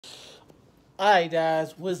Alright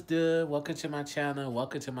guys, what's good? Welcome to my channel.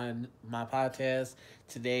 Welcome to my podcast.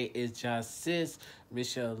 Today is just sis. Make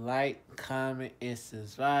sure to like, comment, and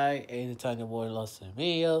subscribe. Anytime the boy lost a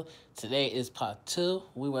meal. Today is part 2.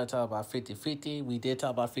 We want to talk about 50-50. We did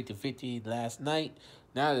talk about 50-50 last night.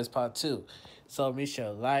 Now it's part 2. So make sure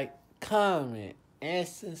to like, comment, and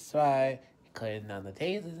subscribe. Click on the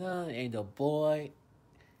notifications on and the boy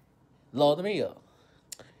load the meal.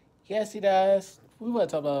 Yes, you guys. We want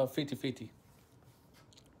to talk about 50-50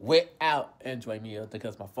 without Android Meal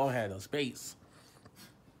because my phone had no space.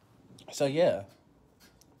 So yeah,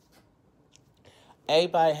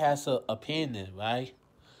 everybody has an opinion, right?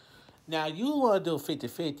 Now you want to do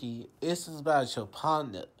 50-50, it's about your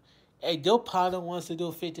partner. If your partner wants to do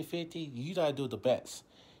 50-50, you gotta do the best.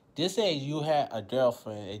 This say you had a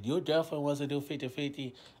girlfriend, and your girlfriend wants to do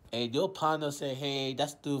 50-50, and your partner say, hey,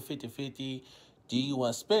 let's do 50-50. Do you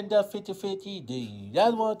want to spend that 50-50? Do you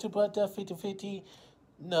not want to put that 50-50?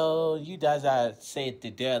 No, you guys are say it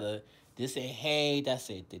together. They say, hey, that's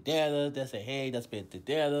it together. They say, hey, that's been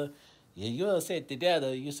together. Yeah, you don't say it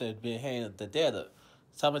together, you said been hanging together.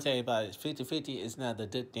 So I'm going to tell you about it. 50-50 is not the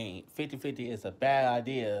good thing. 50-50 is a bad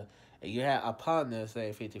idea. And you have a partner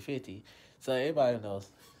say 50-50. So everybody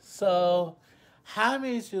knows. So, how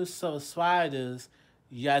many of you subscribers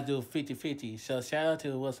you gotta do 50-50? So shout out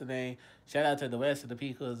to what's the name? Shout out to the rest of the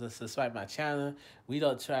people that subscribe my channel. We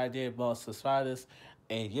don't try to get more subscribers.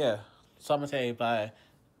 And yeah, so I'm gonna tell you about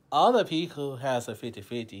other people has a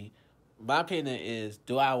 50-50. My opinion is,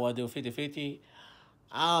 do I want to do 50-50?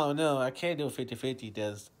 I don't know. I can't do 50-50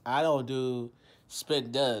 because I don't do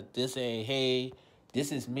split up. This say, hey,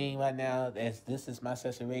 this is me right now. This is my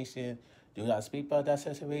situation. Do I speak about that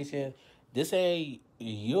situation? This say,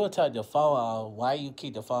 you'll turn your phone on. Why you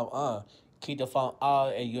keep the phone on? Keep the phone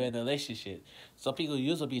on and you're in a relationship. Some people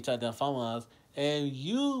usually be turning their phone on. And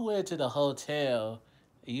you went to the hotel.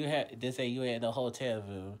 You had, they say you were in a hotel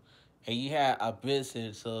room. And you had a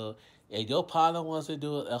business. So if your partner wants to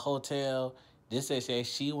do a hotel, this say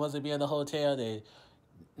she wants to be in the hotel. Then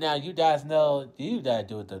now you guys know you gotta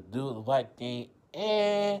do the right thing,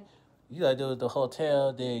 and you gotta do the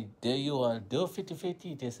hotel. Then do you want to do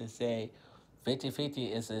 50-50? This is say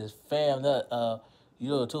 50-50 is fair enough.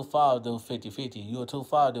 You're too far to do 50-50. You're too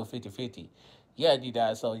far to do 50-50. Yeah, you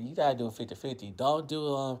guys. So you gotta do 50-50. Don't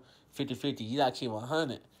do 50-50. You gotta keep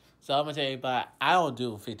 100. So I'm gonna tell you about I don't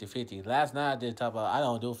do 50-50. Last night I did talk about I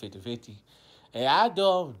don't do 50-50. And I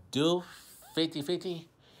don't do 50-50,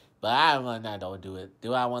 but I don't do it.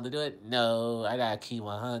 Do I want to do it? No, I gotta keep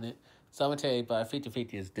 100. So I'm gonna tell you about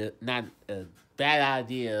 50-50 is not a bad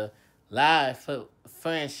idea. Live for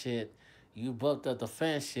friendship. You booked up the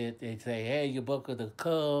friendship. They say, hey, you booked the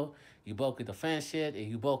code. You booked the friendship, and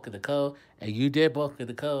you booked the code, and you did book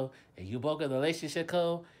the code, and you booked the relationship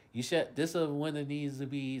code. You should. This is when it needs to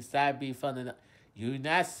be side be fun. You're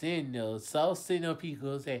not single. So single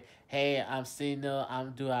people say, hey, I'm single.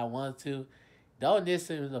 Do I want to? Don't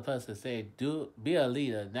listen to the person say, do be a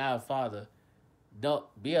leader, not a father. Don't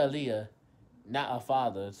be a leader, not a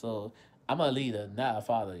father. So I'm a leader, not a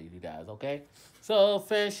father, you guys, okay? So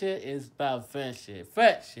friendship is about friendship.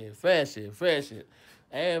 Friendship.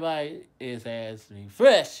 Everybody is asking me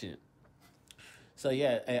friendship. So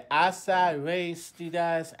yeah, an outside race, you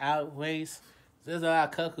guys, out race. There's a lot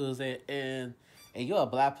of couples and you're a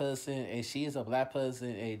black person and she's a black person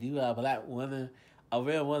and you are a black woman. A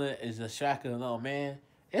real woman is attracted to no man.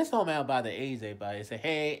 It's no man about the age, everybody. Say,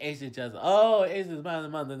 hey, age is just age is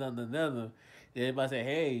mother. Everybody say,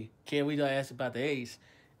 hey, can we don't ask about the age?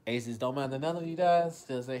 Age is don't mind another, you guys.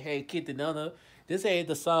 Just say, hey, keep the number. This ain't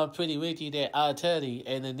the song Pretty Ricky that I tell you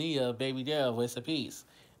and the Nia Baby Girl with a piece.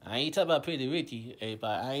 I ain't talking about Pretty Ricky,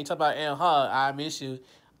 everybody. I ain't talking about Aaron Hall. I miss you.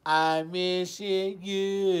 I miss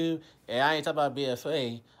you. And I ain't talking about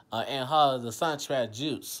BFA. Aaron Hall, the soundtrack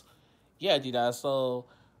Juice. Yeah, you guys. So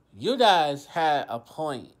you guys had a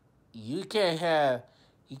point. You can't have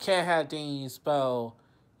things spelled.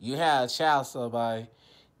 You had a child somebody.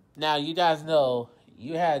 Now you guys know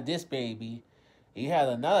you had this baby. You had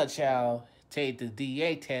another child take the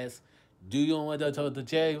DA test. Do you want to go to the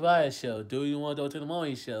Jerry Ryan show? Do you want to go to the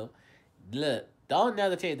morning show? Look, don't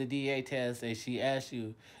never take the DA test and she asks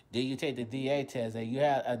you, did you take the DA test and you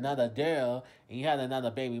had another girl and you had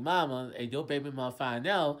another baby mama and your baby mama find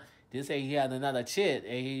out, they say you had another chick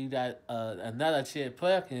and you got another chick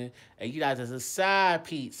pregnant and you got just a side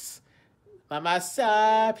piece. My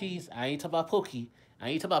side piece. I ain't talking about Pookie. I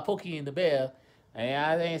ain't talking about Pookie in the bear.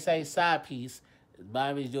 And I ain't say side piece.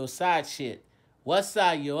 But it's your side shit. What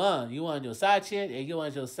side you on? You want your side shit and you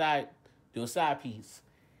want your side piece.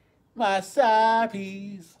 My side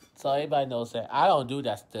piece. So everybody knows that I don't do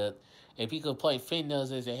that stuff. If people point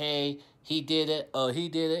fingers and say, "Hey, he did it," or "He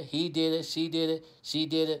did it," "He did it," "She did it," "She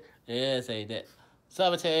did it," yeah, say that. So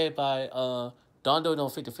I'm gonna tell everybody, don't do no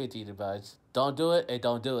 50-50, everybody. Don't do it and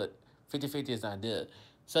don't do it. 50-50 is not good.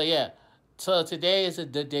 So yeah. So today is a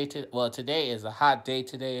good day today is a hot day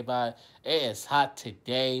today, but it is hot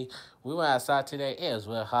today. We went outside today. It was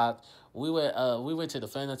real hot. We went to the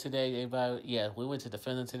funeral today, everybody. Yeah, we went to the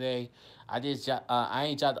funeral today. I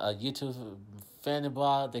ain't dropped a YouTube funeral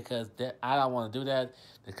blog because I don't want to do that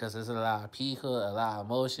because there's a lot of people, a lot of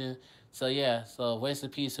emotion. So yeah, so rest in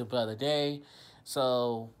peace to Brother Day.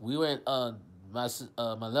 So we went my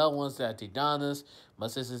loved ones at the Donnas, my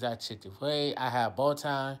sisters at Chick-fil-A. I had bow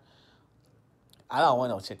time. I don't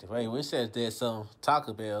want no Chick-fil-A. We said there's some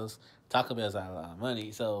Taco Bells. Taco Bell's got a lot of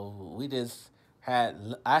money, so we just had.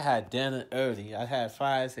 I had dinner early. I had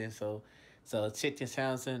fries and so Chicken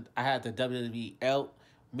Townsend. I had the WWE elk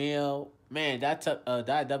meal. Man, that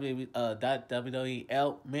WWE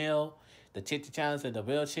elk meal. The Chicken Townsend, the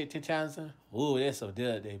real Chicken Townsend. Ooh, that's so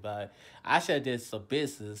good, they buy. I should have did some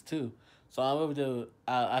business too. So I remember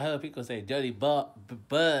I heard people say dirty bud,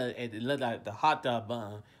 and it looked like the hot dog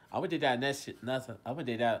bun. I would do that next shit, nothing. I would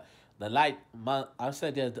do that. The light, I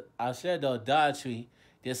said the Dollar Tree,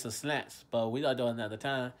 did some snacks, but we don't do it another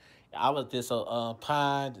time. I was just a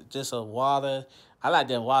pine, just a water. I like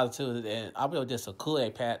that water too, and I will just a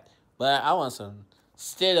Kool-Aid pack. But I want some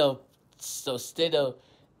instead of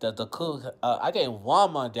the cool. I didn't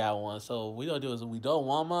Walmart that one, so we don't do is we don't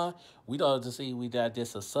Walmart. We don't just see we got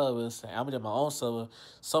this a service. I'm gonna do my own service,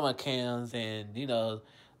 summer cans, and the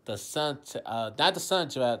sun. Not the sun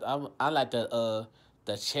trap. I like the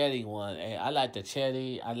cherry one. And I like the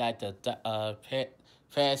cherry. I like the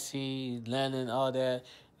Fancy, Lennon, all that.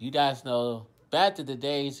 You guys know back to the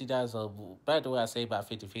days. You guys know back to what I say about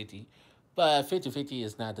 50-50. But 50-50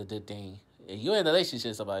 is not a good thing. If you're in a relationship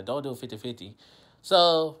with somebody, don't do 50-50.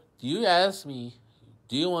 So you ask me,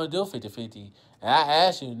 do you want to do 50-50? And I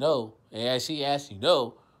ask you no. And as she asks you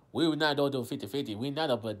no, we would not do 50-50. We not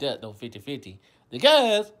about that no 50-50.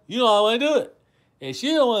 Because you don't want to do it. And she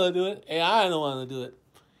don't want to do it. And I don't want to do it.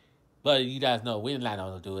 But you guys know we're not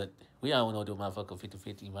going to do it. We don't want to do motherfucker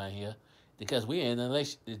 50-50 right here. Because we're in a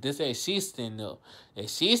relationship. This ain't she's saying no. And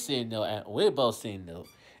she's saying no. And we're both saying no.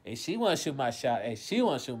 And she want to shoot my shot. And she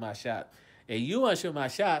want to shoot my shot. And you want to shoot my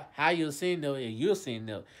shot. How you saying no and you saying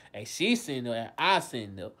no. And she saying no and I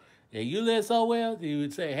saying no. And you live so well, you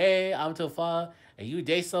would say, hey, I'm too far. And you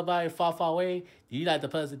date somebody far, far away. You like the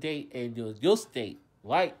person date in your state.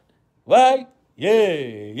 Right? Right? Yeah,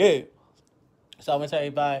 yeah. So I'm going to tell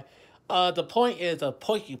everybody. The point is a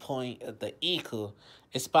porky point, the equal.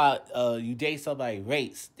 It's about you date somebody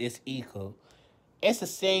race, it's equal. It's the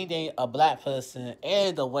same thing a black person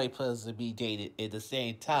and a white person be dated at the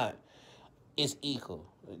same time. It's equal.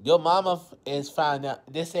 Your mama is found out.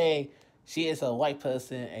 They say she is a white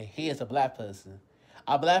person and he is a black person.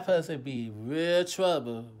 A black person be real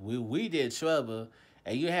trouble. We did trouble,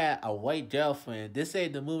 and you had a white girlfriend. This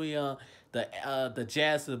ain't the movie on the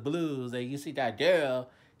Jazz and Blues, and you see that girl.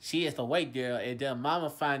 She is a white girl, and then mama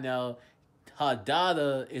find out her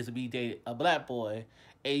daughter is to be dating a black boy,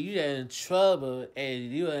 and you in trouble,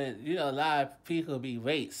 and a lot of people be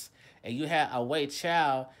raped, and you have a white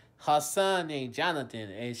child. Her son named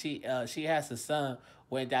Jonathan, and she has a son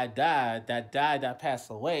when that passed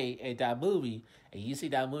away in that movie, and you see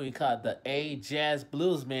that movie called The A Jazz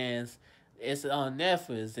Bluesmans. It's on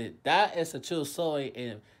Netflix. That is a true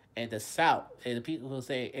story in the South, and the people who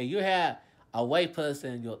say, and you have a white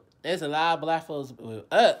person, there's a lot of black folks with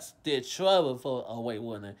us did trouble for a white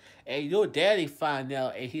woman. And your daddy find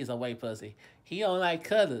out and he's a white person. He don't like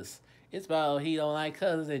colors. It's about he don't like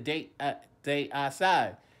colors and date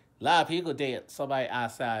outside. A lot of people date somebody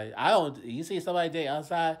outside. I don't. You see somebody date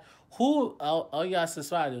outside? Who are y'all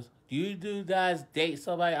subscribers? Do you guys date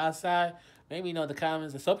somebody outside? Maybe in the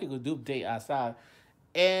comments. And some people do date outside.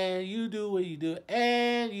 And you do what you do,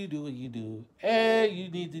 and you do what you do, and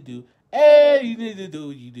you need to do, and you need to do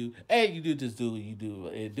what you do, and you do what you do,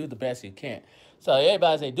 and do the best you can. So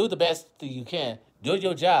everybody say, do the best you can. Do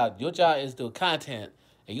your job. Your job is do content.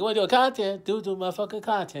 And you want to do content, do motherfucking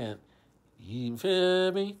content. You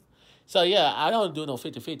feel me? So yeah, I don't do no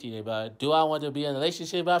 50-50, anybody. Do I want to be in a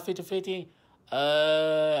relationship about 50-50?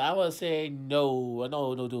 I would say no. I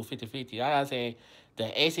don't do 50-50. I gotta say the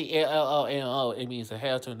ACLLNO, it means a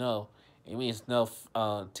hell to no. It means no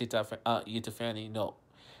Tita Fanny, no.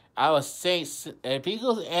 I would say, and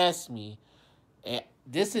people ask me, and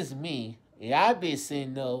this is me, and I be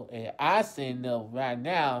saying no, and I say no right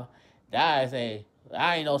now, that I say,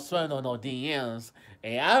 I ain't no sweating on no DMs,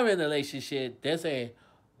 and I'm in a relationship, they say,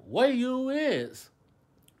 Where you is.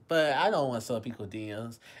 But I don't want to sell people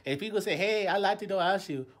DMs. If people say, "Hey, I like to know ask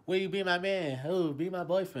you, will you be my man? Who be my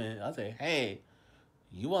boyfriend?" I say, "Hey,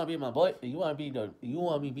 you want to be my boy? You want me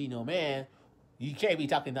to be no man? You can't be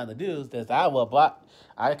talking down the dudes. That's I will block.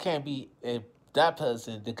 I can't be that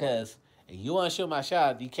person because if you want to shoot my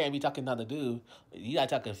shot, you can't be talking down the dude. You got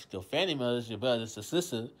to talk to your family members, your brothers, your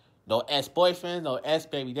sisters, no ex boyfriends, no ex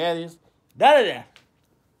baby daddies, none of that.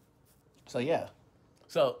 So yeah,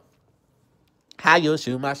 so how you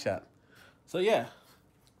shoot my shot? So yeah,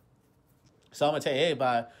 so I'm gonna tell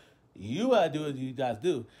everybody, you gotta do what you guys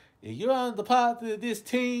do. If you're on the part of this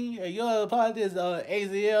team, or you're on the part of this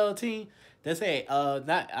AZL team, they say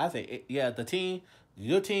not I say yeah the team,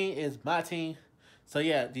 your team is my team. So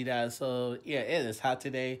yeah, do that. So yeah, it is hot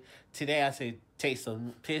today. Today I say take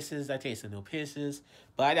some pisses. I take some new pisses,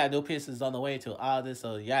 but I got new pisses on the way to all this.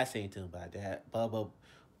 So y'all stay tuned about that. But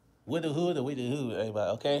with the hood or with the who,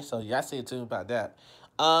 everybody. Okay, so y'all stay tuned about that.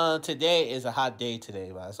 Today is a hot day today,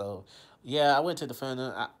 everybody. So yeah, I went to the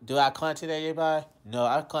funeral. Do I climb today, everybody? No,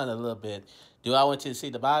 I climbed a little bit. Do I went to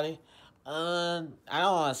see the body? I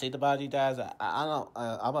don't want to see the body, guys. I don't.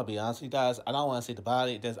 I'm gonna be honest with you guys. I don't want to see the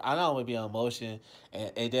body. I don't want to be on emotion,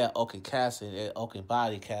 and they're okay casting, and okay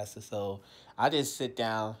body casting. So I just sit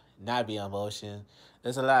down, not be on emotion.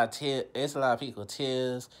 There's a lot of tears. There's a lot of people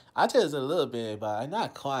tears. I tears a little bit, but I'm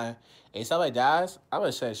not crying. If somebody dies, I'm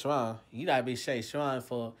gonna stay strong. You gotta be stay strong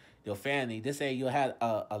for your family. This say you had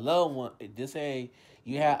a loved one. This say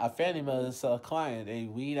you had a family member so crying.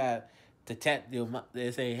 And we not detect your.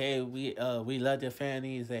 They say, hey, we love your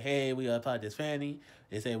family. They say, hey, we are part of this family.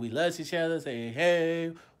 They say we love each other. Say,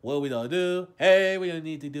 hey, what we gonna do? Hey, we don't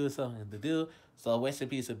need to do something to do. So rest in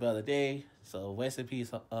peace to Brother Day. So rest in peace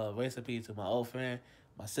to my old friend,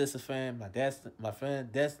 my sister friend, my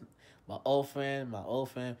friend Destin, my old friend,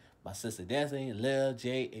 my sister Destiny, Lil,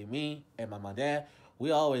 Jay, and me, and my dad. We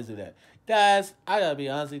always do that. Guys, I gotta be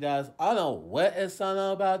honest with you guys. I don't know what is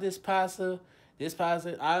something about this pastor. This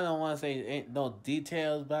pastor, I don't want to say ain't no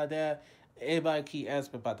details about that. Everybody keep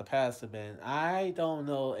asking about the pastor, man. I don't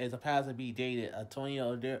know if the pastor be dated a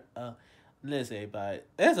 20-year-old. Listen, everybody,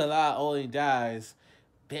 there's a lot of older guys.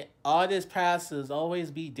 All these pastors always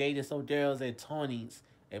be dating some girls at 20s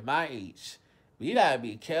at my age. You gotta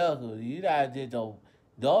be careful. You gotta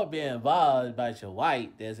don't be involved by your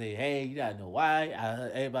white. They say, hey, you gotta know why. I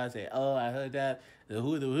heard everybody say, oh, I heard that. The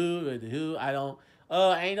who. I don't.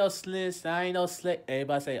 Oh, I ain't no slint. I ain't no slick.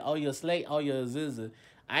 Everybody say, oh, you're slate. Oh, you're a zizzer.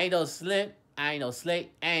 I ain't no slint. I ain't no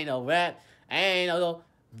slate. I ain't no rat. I ain't no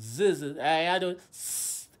zizzer. I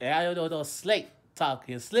don't know no slate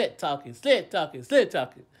talking, slit talking, slit talking, slit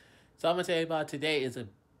talking. So I'm gonna tell you about today is a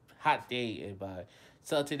hot day, everybody.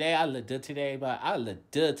 So today I look good today, but I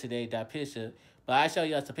look good today that picture. But I show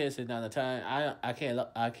you us the pictures another time. I can't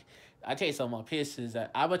look. I take some more pictures.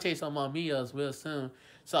 I'm gonna take some more videos real soon.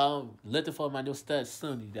 So I'm looking for my new stuff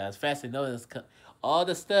soon, you guys. Fast and notice, all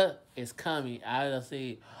the stuff is coming. I don't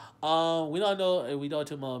see. We don't know if we go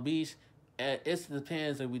to Mobile Beach. It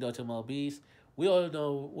depends if we go to Mobile Beach. We don't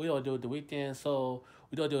know. We don't do the weekend, so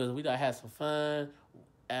we don't do it. We don't have some fun.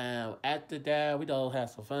 After that, we don't have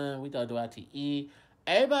some fun. We don't do out to eat.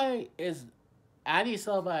 Everybody is. I need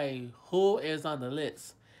somebody who is on the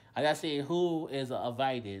list. I gotta see who is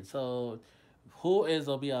invited. So, who is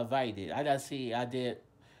gonna be invited? I gotta see.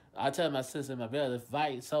 I tell my sister and my brother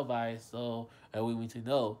invite somebody so and we need to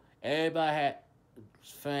know. Everybody had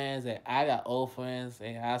friends and I got old friends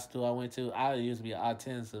in high school I went to. I used to be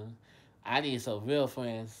autism. I need some real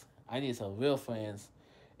friends. I need some real friends,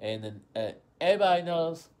 and then everybody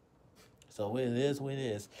knows. So what it is, what it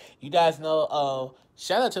is. You guys know.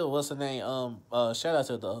 Shout out to what's the name? Shout out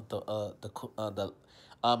to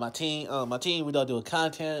my team. My team. We don't do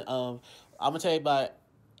content. I'm gonna tell you about.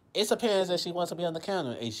 It's appearance that she wants to be on the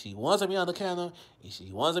counter. If she wants to be on the counter, if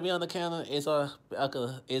she wants to be on the counter, it's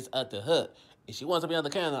at the hook. If she wants to be on the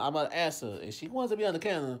counter, I'm gonna ask her. If she wants to be on the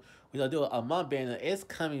counter, we gonna do a month banner. It's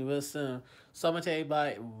coming real soon. So I'm gonna tell you about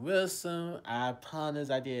it real soon. I promise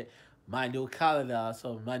I did my new calendar.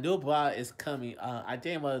 So my new bra is coming. I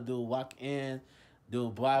didn't want to do walk in, do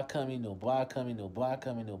bra coming, no bra coming, no bra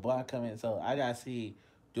coming, no bra coming. So I gotta see,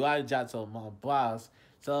 do I jot some my bras?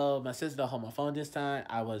 So my sister don't hold my phone this time.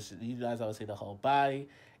 You guys always say the whole body,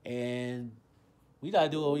 and we gotta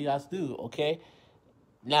do what we got to do, okay?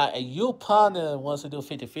 Now, if your partner wants to do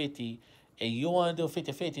 50-50, and you want to do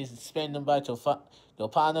 50-50, spend them by your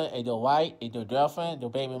partner and your wife and your girlfriend,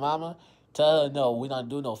 your baby mama, tell her, no, we don't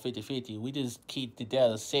do no 50-50. We just keep the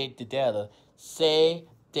data, say the data. Say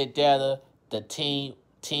the data, the team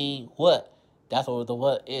what? That's what the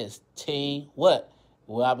what is. Team what?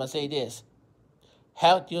 Well, I'm going to say this.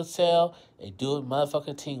 help yourself, and do a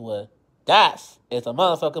motherfucking teamwork. That's it's a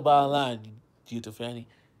motherfucking bottom line, YouTube family.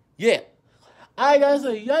 Yeah. Alright guys,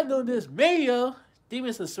 so y'all know this video. Leave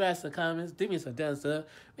me some subscribe, some comments, leave me some done stuff.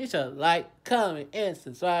 Make sure to like, comment, and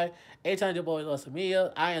subscribe. Anytime your boy lost a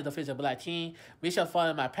meal, I am the official Black King. Make sure to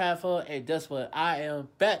follow my platform, and that's what I am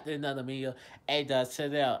back to another meal. And that's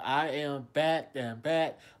it out. I am back and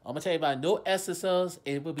back. I'm gonna tell you about no episodes.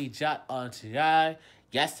 It will be dropped on today.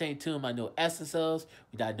 Yes, stay tuned. My new episodes.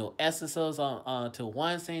 We got no episodes on to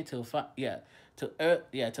Wednesday to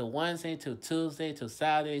to Wednesday to Tuesday to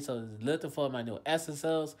Saturday. So looking for my new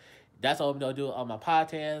episodes. That's all I'm gonna do on my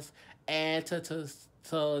podcast. And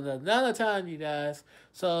so another time, you guys.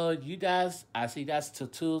 So you guys, I see that's to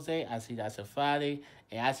Tuesday. I see that's to Friday,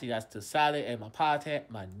 and I see that's to Saturday. And my podcast,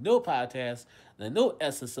 my new podcast, the new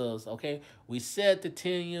episodes. Okay, we said to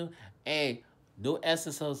tell you, hey, new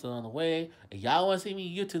episodes are on the way. If y'all want to see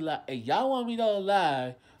me YouTube live, if y'all want me to go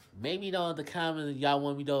live, make me know in the comments if y'all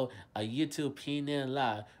want me to a YouTube PN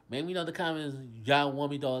live. Make me know in the comments if y'all want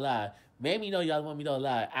me to go live. Make me know y'all want me to go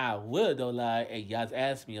live. I will go live, and y'all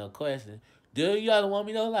ask me a question. Do y'all want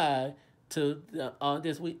me to go live to on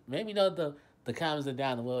this week? Make me know the comments are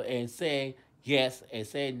down below and say yes and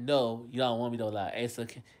say no. You don't want me to go live. It's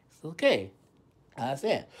okay. It's okay. I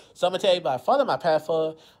said. So I'm gonna tell you about follow my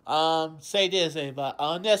platform. Say this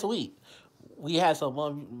about next week we had some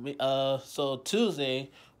so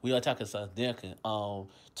Tuesday we are talking something different.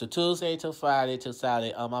 To Tuesday to Friday to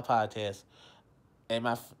Saturday on my podcast. And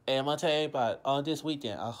I'm gonna tell you about on this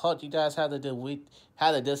weekend. I hope you guys have a good week,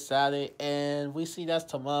 had a good Saturday, and we see that's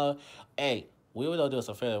tomorrow. Hey, we will do us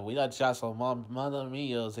a favor. We got drop some mother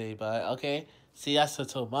meals, everybody. Okay, see that's to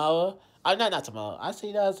tomorrow. Not tomorrow. I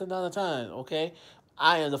see that's another time. Okay,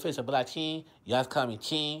 I am the official Black King. Y'all call me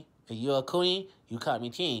King. If you're a queen, you call me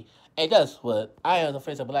King. Hey, guess what? I am the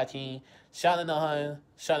official Black King. Shouting the hun,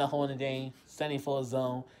 shouting the horn today, standing for a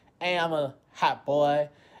zone, and I'm a hot boy.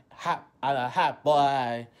 I'm a hot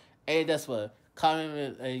boy. And that's what.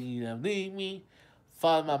 Comment and leave me.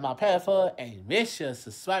 Follow my platform and make sure to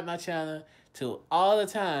subscribe my channel to all the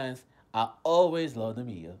times I always love the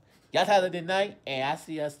meal. Y'all have a good night, and I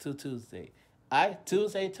see us till Tuesday. Alright?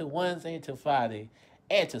 Tuesday to Wednesday to Friday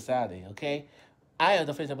and to Saturday, okay? I am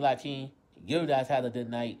the official Black King. You guys have a good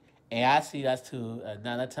night, and I see us to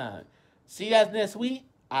another time. See you guys next week.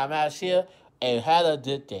 I'm out here, and have a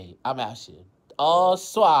good day. I'm out here. All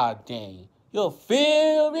swag day. You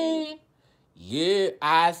feel me? Yeah,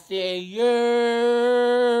 I say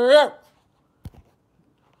yeah.